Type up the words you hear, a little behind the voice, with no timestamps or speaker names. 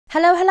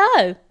Hello,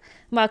 hello.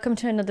 Welcome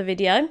to another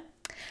video.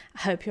 I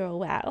hope you're all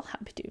well.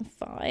 Hope you're doing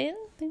fine.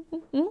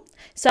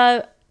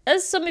 So,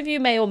 as some of you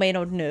may or may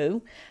not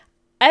know,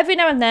 every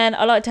now and then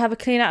I like to have a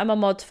clean out of my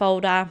mods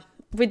folder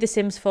with The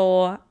Sims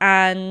 4,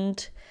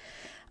 and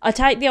I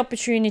take the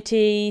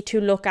opportunity to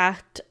look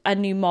at a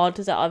new mod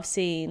that I've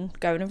seen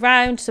going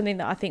around, something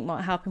that I think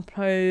might help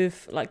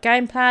improve like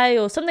gameplay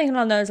or something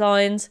along those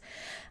lines.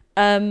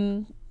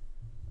 And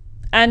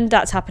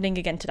that's happening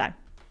again today.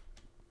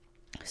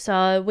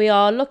 So we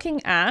are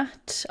looking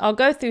at, I'll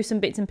go through some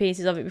bits and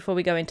pieces of it before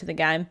we go into the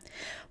game.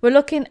 We're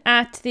looking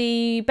at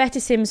the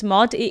BetterSims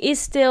mod. It is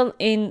still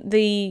in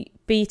the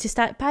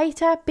beta,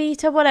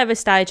 whatever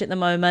stage at the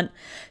moment.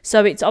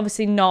 So it's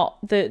obviously not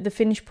the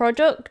finished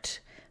product,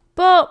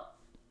 but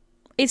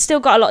it's still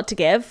got a lot to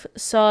give.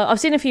 So I've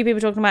seen a few people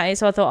talking about it,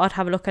 so I thought I'd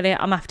have a look at it.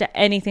 I'm after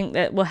anything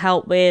that will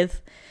help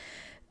with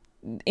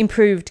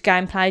improved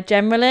gameplay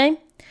generally.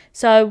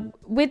 So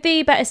with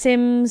the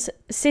BetterSims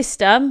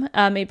system,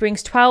 it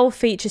brings 12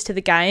 features to the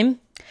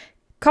game.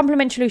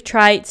 Complementary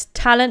traits,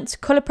 talents,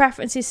 colour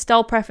preferences,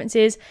 style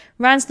preferences,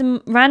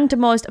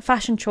 randomised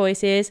fashion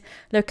choices,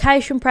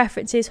 location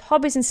preferences,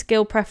 hobbies and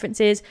skill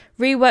preferences,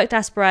 reworked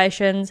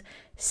aspirations,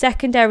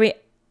 secondary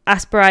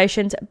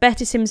aspirations,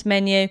 BetterSims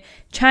menu,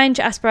 change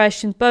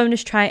aspirations,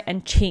 bonus trait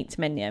and cheats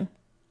menu.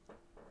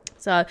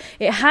 So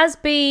it has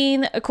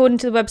been, according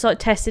to the website,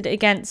 tested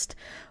against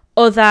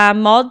other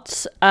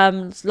mods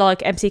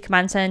like MC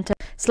Command Center,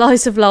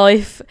 Slice of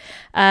Life,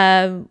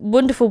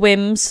 Wonderful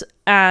Whims,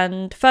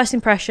 and First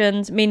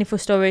Impressions, Meaningful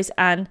Stories,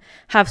 and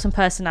Have Some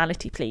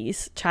Personality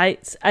Please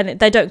traits. And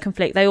they don't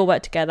conflict, they all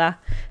work together.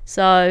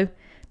 So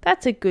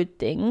that's a good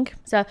thing.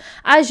 So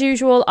as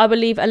usual, I will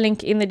leave a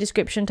link in the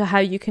description to how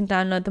you can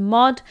download the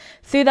mod.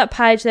 Through that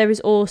page there is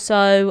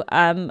also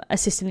a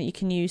system that you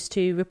can use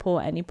to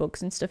report any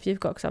bugs and stuff you've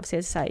got, because obviously,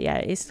 as I say, yeah,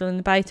 it's still in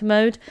the beta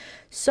mode.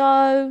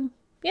 So,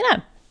 you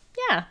know,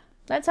 yeah,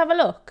 let's have a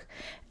look.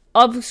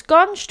 I've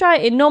gone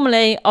straight in.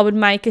 Normally I would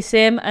make a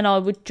sim and I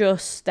would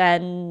just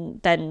then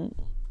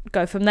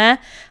go from there.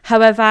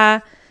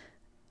 However,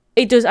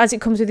 it does, as it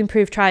comes with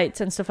improved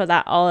traits and stuff like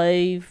that,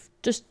 I've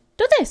just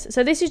done this.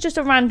 So this is just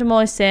a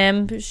randomised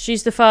sim.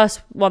 She's the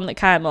first one that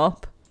came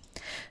up.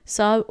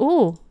 So,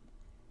 oh,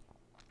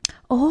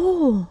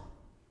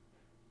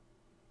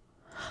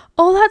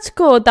 that's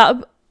good.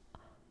 Okay,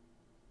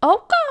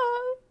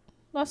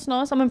 that's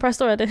nice. I'm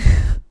impressed already.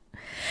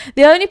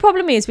 The only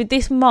problem is with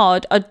this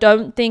mod, I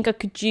don't think I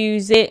could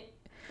use it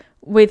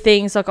with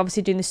things like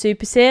obviously doing the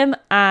super sim,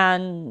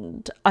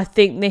 and I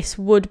think this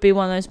would be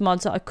one of those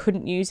mods that I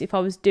couldn't use if I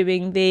was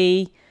doing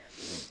the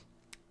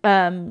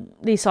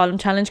asylum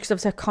challenge, because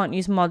obviously I can't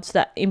use mods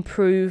that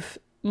improve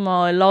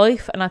my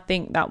life, and I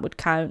think that would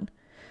count.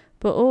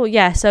 But oh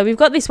yeah, so we've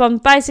got this one.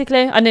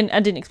 Basically, I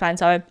didn't explain,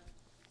 sorry.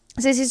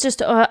 So this is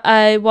just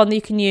a one that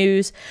you can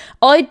use.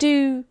 I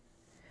do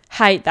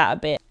hate that a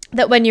bit,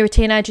 that when you're a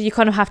teenager you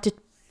kind of have to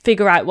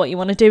figure out what you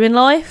want to do in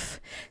life.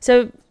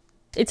 So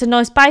it's a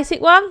nice basic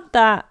one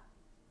that,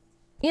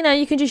 you know,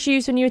 you can just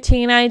use when you're a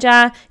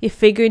teenager, you're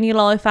figuring your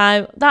life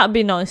out. That would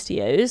be nice to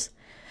use.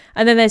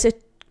 And then there's a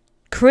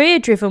career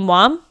driven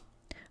one,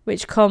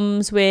 which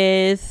comes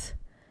with,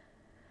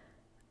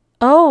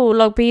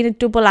 like being a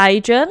double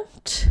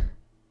agent.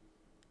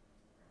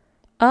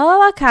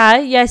 Oh,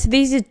 okay. Yeah, so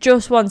these are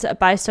just ones that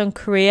are based on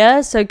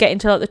career, so getting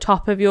to like the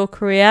top of your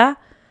career.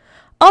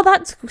 Oh,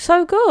 that's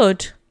so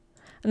good.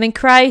 And then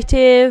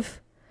creative,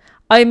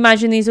 I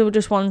imagine these are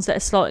just ones that are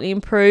slightly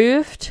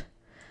improved,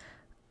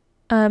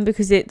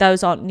 because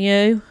those aren't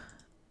new.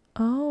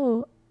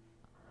 Oh,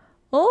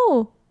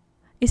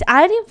 is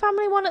Alien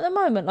Family one at the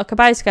moment, like a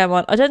base game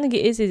one? I don't think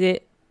it is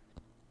it?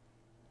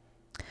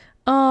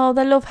 Oh,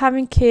 they love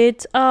having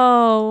kids.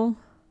 Oh,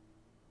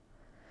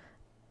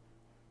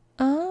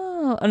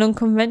 an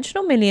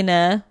unconventional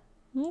millionaire.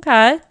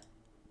 Okay.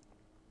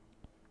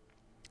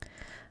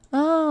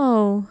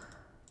 Oh,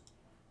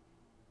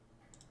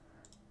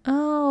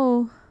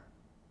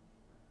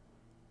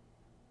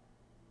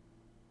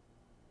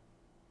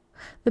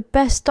 the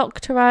best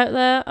doctor out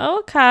there.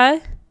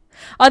 Okay,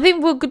 I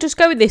think we'll just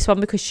go with this one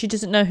because she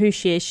doesn't know who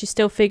she is. She's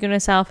still figuring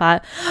herself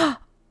out.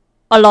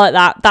 I like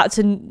that. That's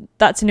a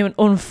new and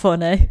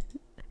unfunny.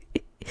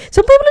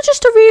 Some people are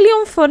just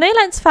really unfunny,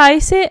 let's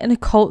face it. An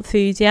occult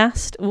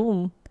enthusiast.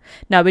 Ooh,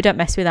 no, we don't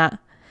mess with that.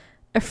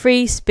 A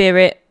free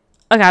spirit.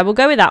 Okay, we'll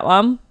go with that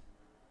one.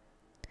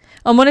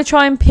 I'm going to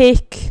try and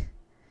pick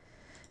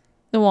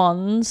the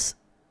ones.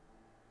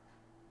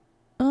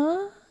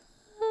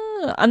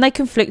 And they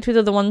conflict with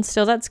other ones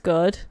still. That's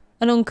good.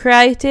 And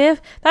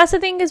uncreative. That's the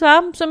thing as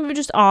well. Some people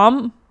just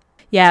aren't.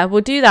 Yeah, we'll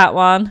do that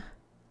one.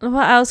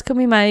 What else can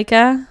we make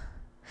her?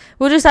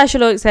 We'll just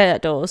actually look at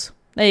outdoors.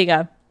 There you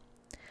go.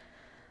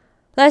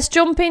 Let's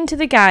jump into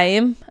the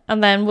game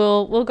and then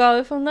we'll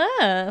go from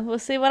there. We'll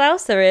see what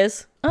else there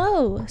is.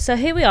 Oh, so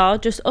here we are.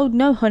 Just, oh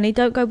no, honey,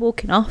 don't go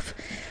walking off.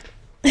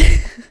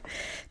 I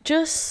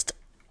just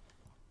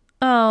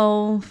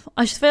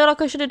feel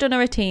like I should have done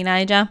her a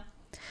teenager.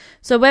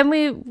 So when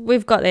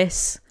we've got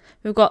this,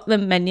 we've got the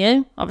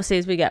menu, obviously,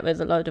 as we get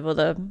with a load of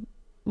other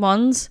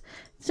ones.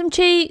 Some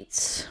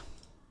cheats,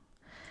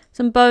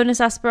 some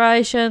bonus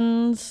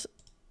aspirations,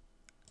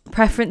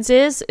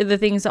 preferences are the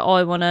things that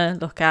I want to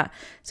look at.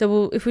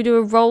 So if we do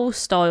a role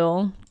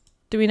style,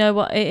 do we know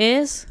what it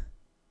is?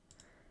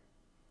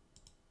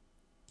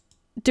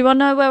 Do I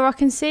know where I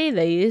can see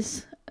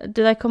these?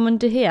 Do they come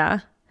under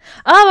here?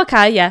 Oh,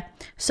 okay, yeah.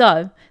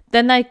 So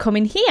then they come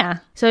in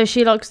here. So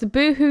she likes the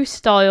boohoo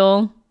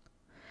style.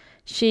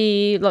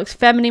 She likes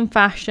feminine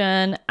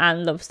fashion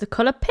and loves the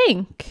colour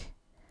pink.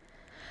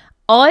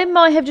 I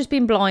might have just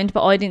been blind,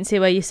 but I didn't see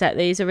where you set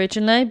these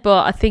originally.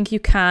 But I think you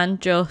can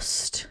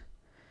just...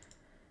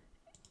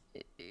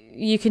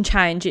 You can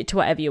change it to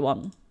whatever you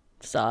want.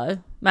 So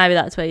maybe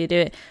that's where you do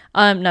it.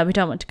 No, we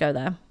don't want to go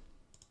there.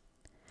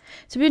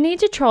 So we need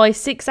to try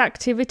 6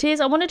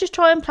 activities. I want to just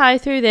try and play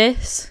through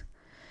this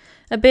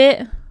a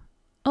bit.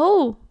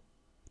 Oh,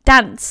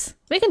 dance.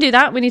 We can do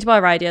that. We need to buy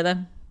a radio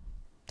then.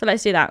 So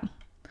let's do that.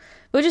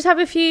 We'll just have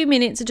a few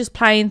minutes of just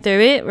playing through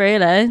it,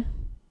 really.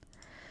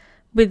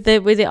 With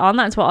it on.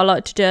 That's what I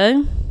like to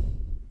do.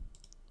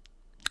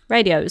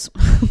 Radios.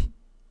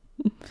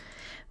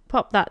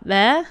 Pop that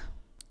there.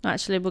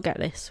 Actually, we'll get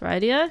this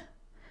radio.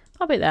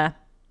 Pop it there.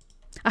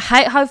 I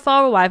hate how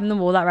far away from the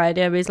wall that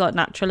radio is, like,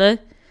 naturally.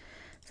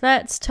 So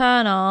let's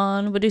turn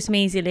on. We'll do some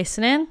easy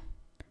listening.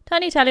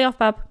 Turn your telly off,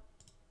 Bab.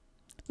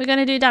 We're going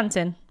to do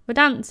dancing. We're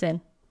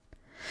dancing.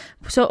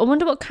 So I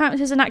wonder what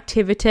counts as an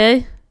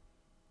activity.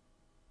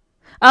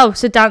 Oh,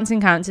 so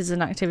dancing counts as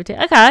an activity.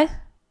 Okay.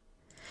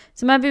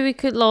 So maybe we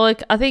could,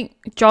 like, I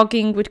think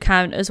jogging would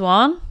count as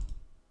one.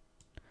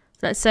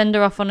 So let's send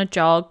her off on a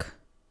jog.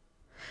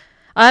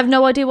 I have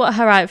no idea what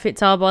her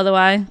outfits are, by the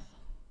way.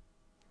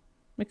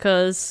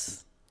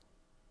 Because,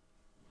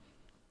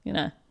 you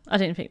know, I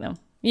didn't pick them.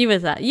 You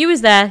was there. You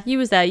was there. You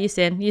was there. You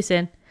sin. You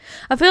sin.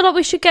 I feel like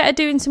we should get her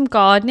doing some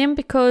gardening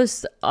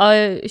because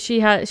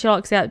she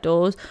likes the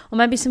outdoors. Or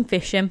maybe some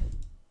fishing.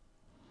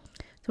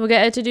 So we'll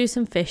get her to do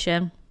some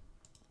fishing.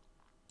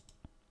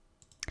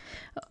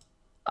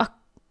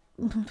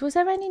 Was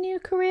there any new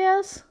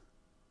careers?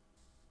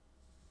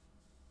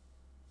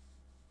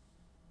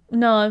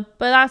 No,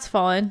 but that's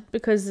fine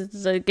because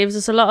it gives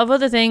us a lot of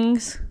other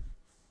things.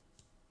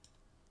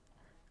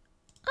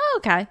 Oh,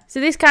 okay. So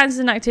this counts as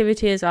an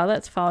activity as well.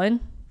 That's fine.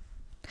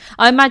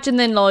 I imagine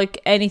then,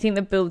 like, anything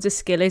that builds a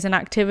skill is an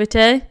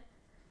activity.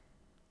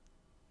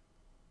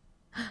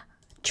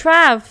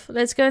 Trav.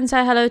 Let's go and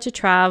say hello to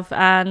Trav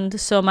and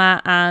Summer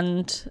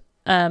and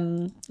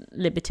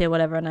Liberty,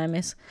 whatever her name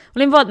is.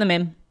 We'll invite them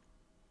in.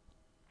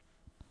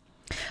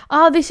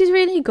 Oh, this is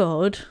really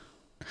good.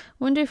 I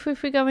wonder if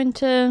we go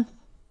into...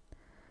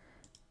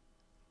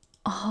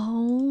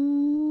 Oh...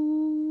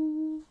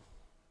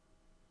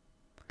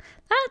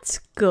 That's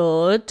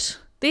good.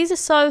 These are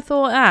so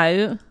thought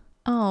out.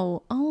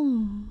 Oh.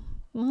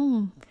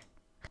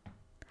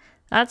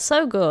 That's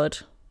so good.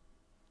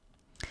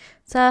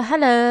 So,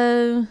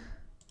 hello.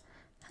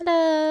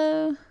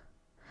 Hello.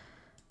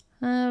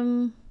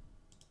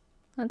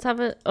 Let's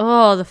have it.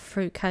 Oh, the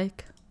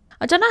fruitcake.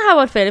 I don't know how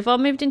I'd feel if I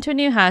moved into a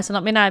new house and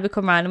like my neighbour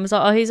come round and was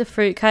like, oh, here's a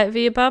fruitcake for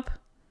you, bub.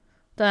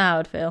 Don't know how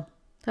I'd feel.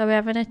 So we're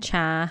having a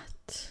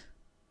chat.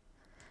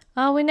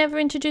 Oh, we never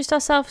introduced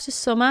ourselves to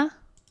Summer.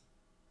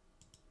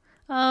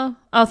 Oh,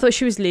 I thought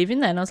she was leaving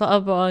then. I was like, oh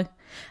boy.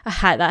 I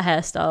hate that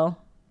hairstyle.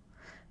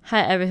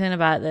 Hate everything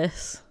about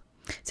this.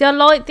 See, I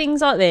like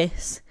things like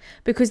this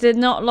because they're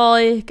not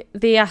like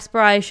the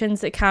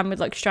aspirations that come with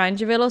like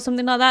Strangerville or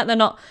something like that. They're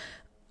not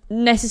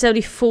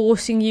necessarily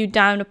forcing you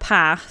down a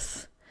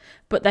path,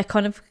 but they're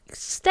kind of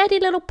steady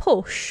little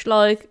push,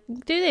 like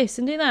do this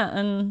and do that,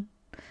 and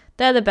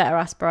they're the better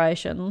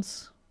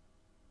aspirations.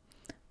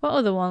 What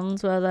other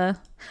ones were there?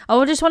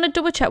 Oh, I just want to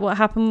double check what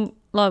happened,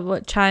 like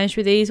what changed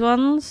with these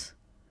ones.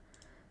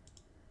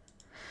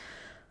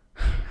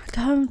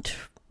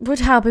 Would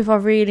help if I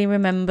really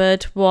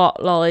remembered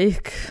what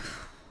like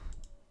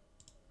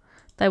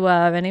they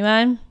were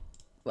anyway.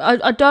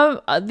 I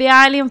don't. The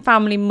alien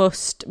family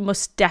must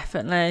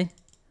definitely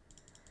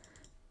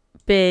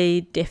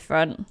be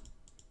different.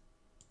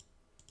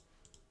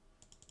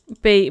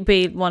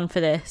 Be one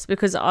for this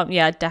because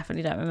yeah, I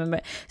definitely don't remember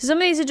it. So some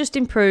of these are just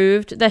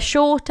improved. They're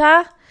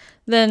shorter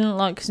than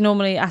like, because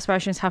normally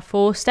aspirations have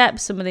 4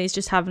 steps. Some of these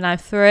just have now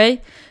 3,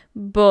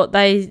 but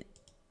there's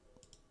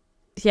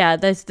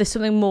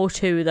something more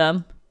to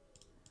them.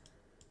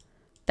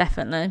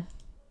 Definitely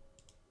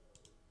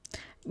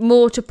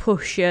more to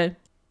push you.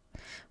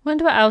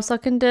 Wonder what else I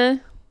can do.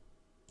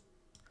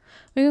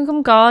 We can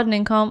come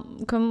gardening,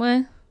 can't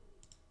we?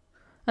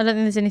 I don't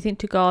think there's anything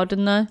to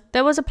garden though.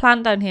 There was a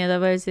plant down here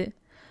though. Where is it?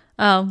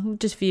 Oh,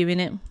 just viewing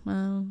it.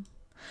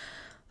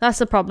 That's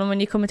the problem when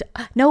you come into...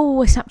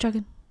 No,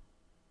 Snapdragon.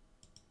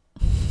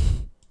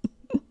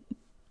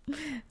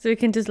 So we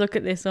can just look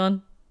at this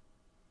one.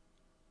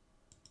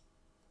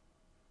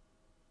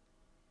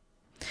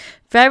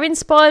 Very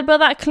inspired by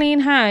that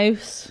clean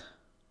house.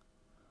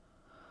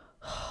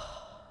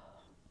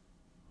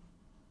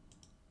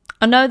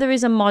 I know there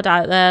is a mod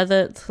out there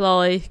that's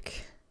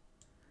like...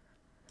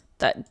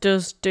 that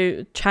does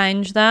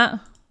change that.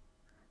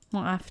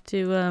 Might have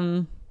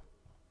to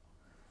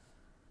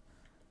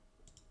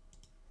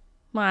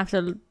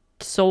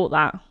sort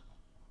that.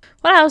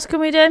 What else can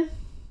we do?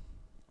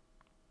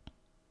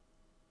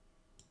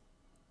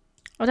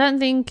 I don't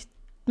think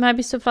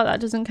maybe stuff like that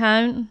doesn't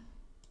count.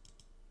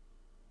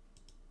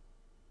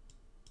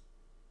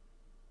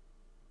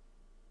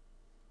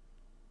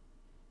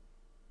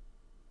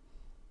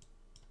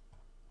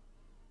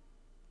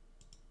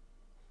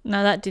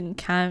 No, that didn't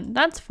count.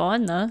 That's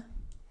fine though.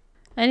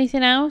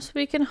 Anything else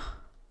we could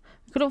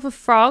look for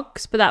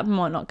frogs, but that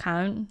might not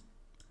count.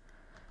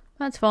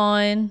 That's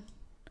fine.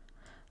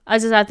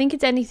 As I said, I think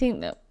it's anything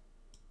that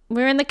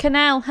we're in the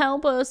canal.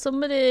 Help us,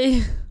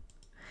 somebody.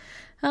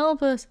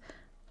 Help us.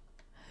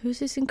 Who's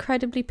this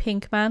incredibly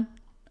pink man?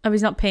 Oh,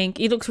 he's not pink.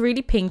 He looks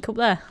really pink up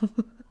there.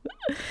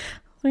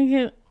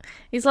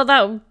 He's like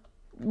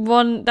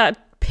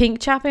that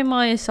pink chap in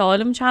my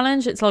asylum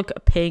challenge. It's like a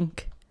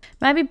pink.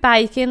 Maybe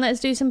bacon. Let's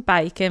do some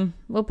bacon.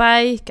 We'll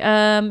bake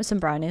some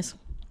brownies.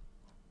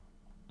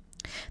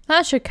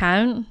 That should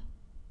count.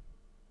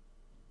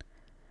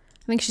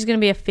 I think she's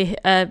going to be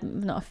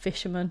not a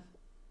fisherman.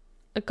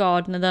 A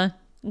gardener though.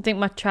 I think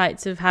my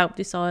traits have helped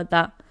decide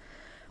that.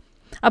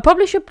 I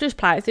probably should just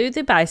play through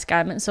the base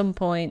game at some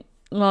point,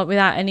 like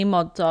without any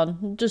mods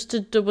on, just to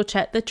double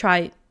check the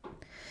trait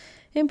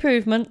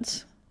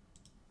improvements.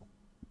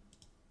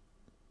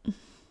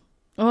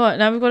 Alright,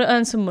 now we've got to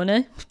earn some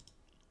money.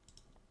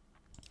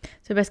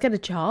 So let's get a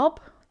job.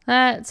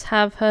 Let's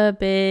have her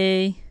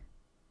be...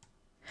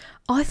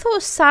 Oh, I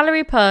thought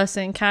salary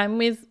person came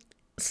with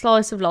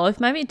slice of life.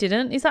 Maybe it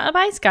didn't. Is that a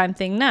base game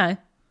thing now?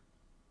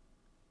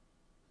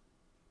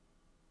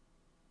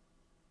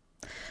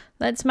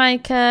 Let's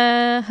make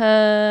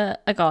her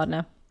a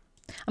gardener.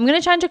 I'm going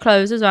to change her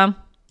clothes as well.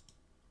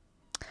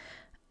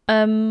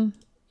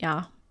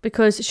 Yeah,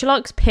 because she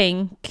likes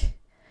pink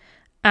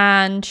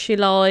and she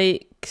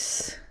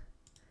likes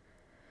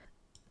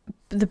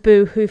the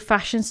boohoo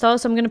fashion style.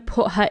 So I'm going to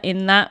put her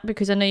in that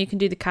because I know you can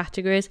do the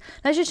categories.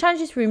 Let's just change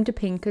this room to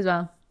pink as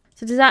well.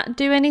 So does that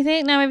do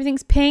anything? Now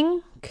everything's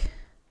pink.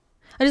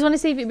 I just want to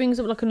see if it brings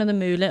up like another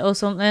moodlet or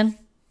something.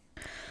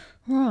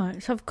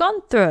 Right, so I've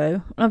gone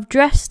through. I've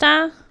dressed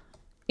her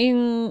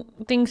in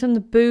things from the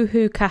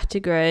boohoo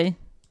category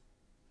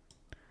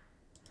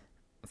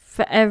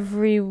for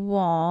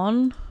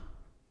everyone.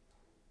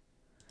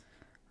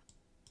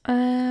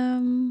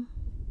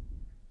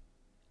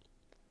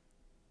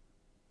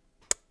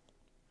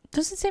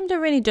 Doesn't seem to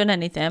have really done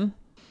anything.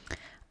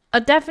 I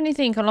definitely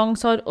think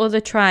alongside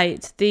other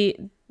traits,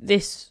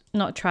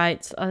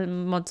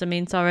 mods I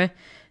mean, sorry,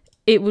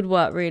 it would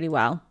work really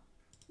well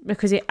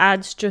because it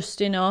adds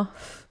just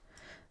enough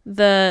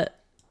that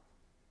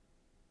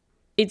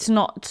it's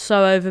not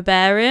so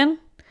overbearing,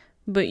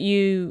 but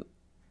it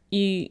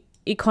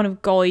kind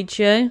of guides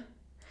you.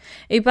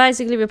 It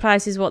basically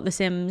replaces what the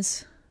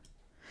Sims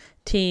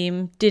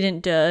team didn't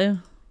do.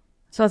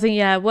 So I think,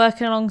 yeah,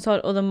 working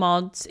alongside other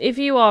mods, if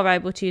you are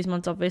able to use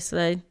mods,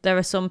 obviously, there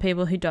are some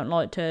people who don't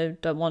like to,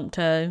 don't want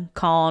to,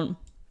 can't.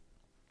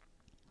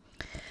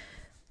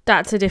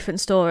 That's a different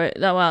story.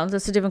 Well,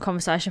 that's a different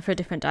conversation for a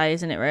different day,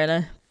 isn't it,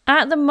 really?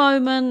 At the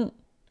moment,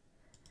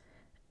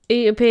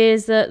 it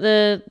appears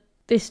that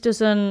this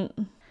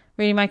doesn't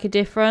really make a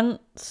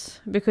difference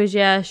because,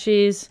 yeah,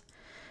 she's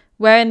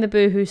wearing the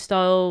boohoo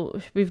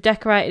style. We've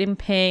decorated in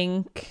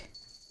pink.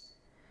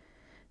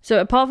 So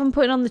apart from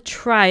putting on the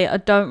tray, I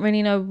don't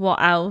really know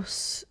what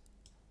else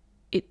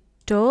it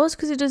does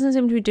because it doesn't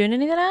seem to be doing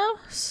anything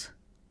else.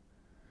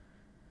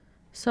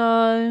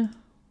 So,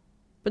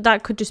 but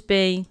that could just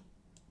be,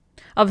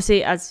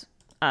 obviously, as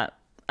I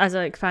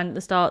explained at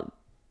the start,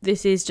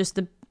 this is just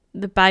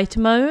the beta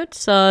mode.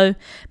 So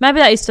maybe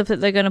that is stuff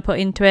that they're going to put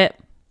into it.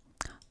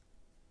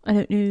 I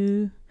don't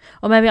know.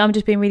 Or maybe I'm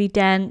just being really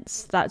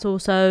dense. That's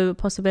also a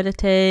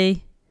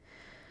possibility.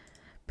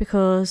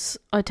 Because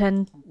I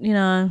tend,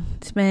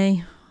 it's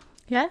me.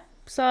 Yeah,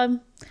 so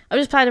I've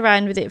just played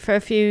around with it for a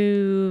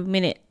few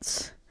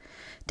minutes.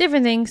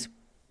 Different things.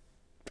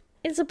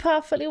 It's a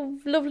perfectly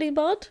lovely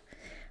mod.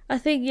 I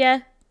think,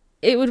 yeah,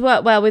 it would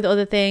work well with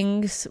other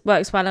things.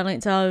 Works well on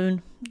its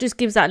own. Just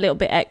gives that little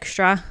bit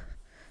extra.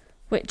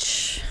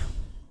 Which,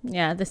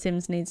 yeah, The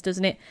Sims needs,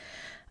 doesn't it?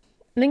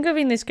 Link will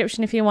be in the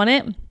description if you want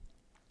it.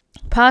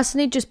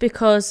 Personally, just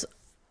because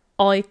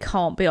I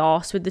can't be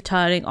arsed with the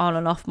turning on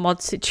and off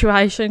mod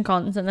situation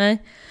constantly.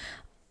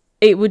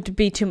 It would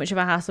be too much of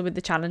a hassle with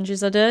the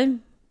challenges I do.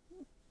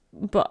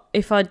 But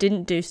if I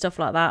didn't do stuff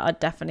like that, I'd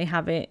definitely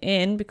have it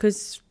in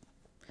because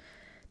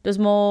it does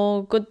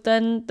more good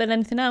than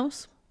anything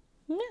else.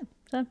 Yeah,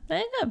 so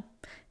there you go.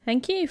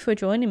 Thank you for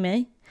joining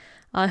me.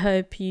 I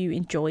hope you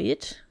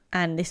enjoyed.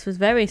 And this was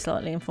very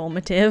slightly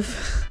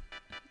informative.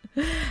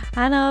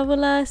 And I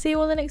will see you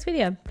all in the next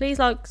video. Please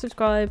like,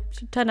 subscribe,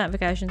 turn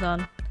notifications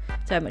on.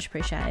 So much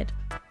appreciated.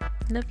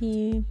 Love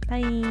you.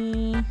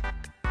 Bye.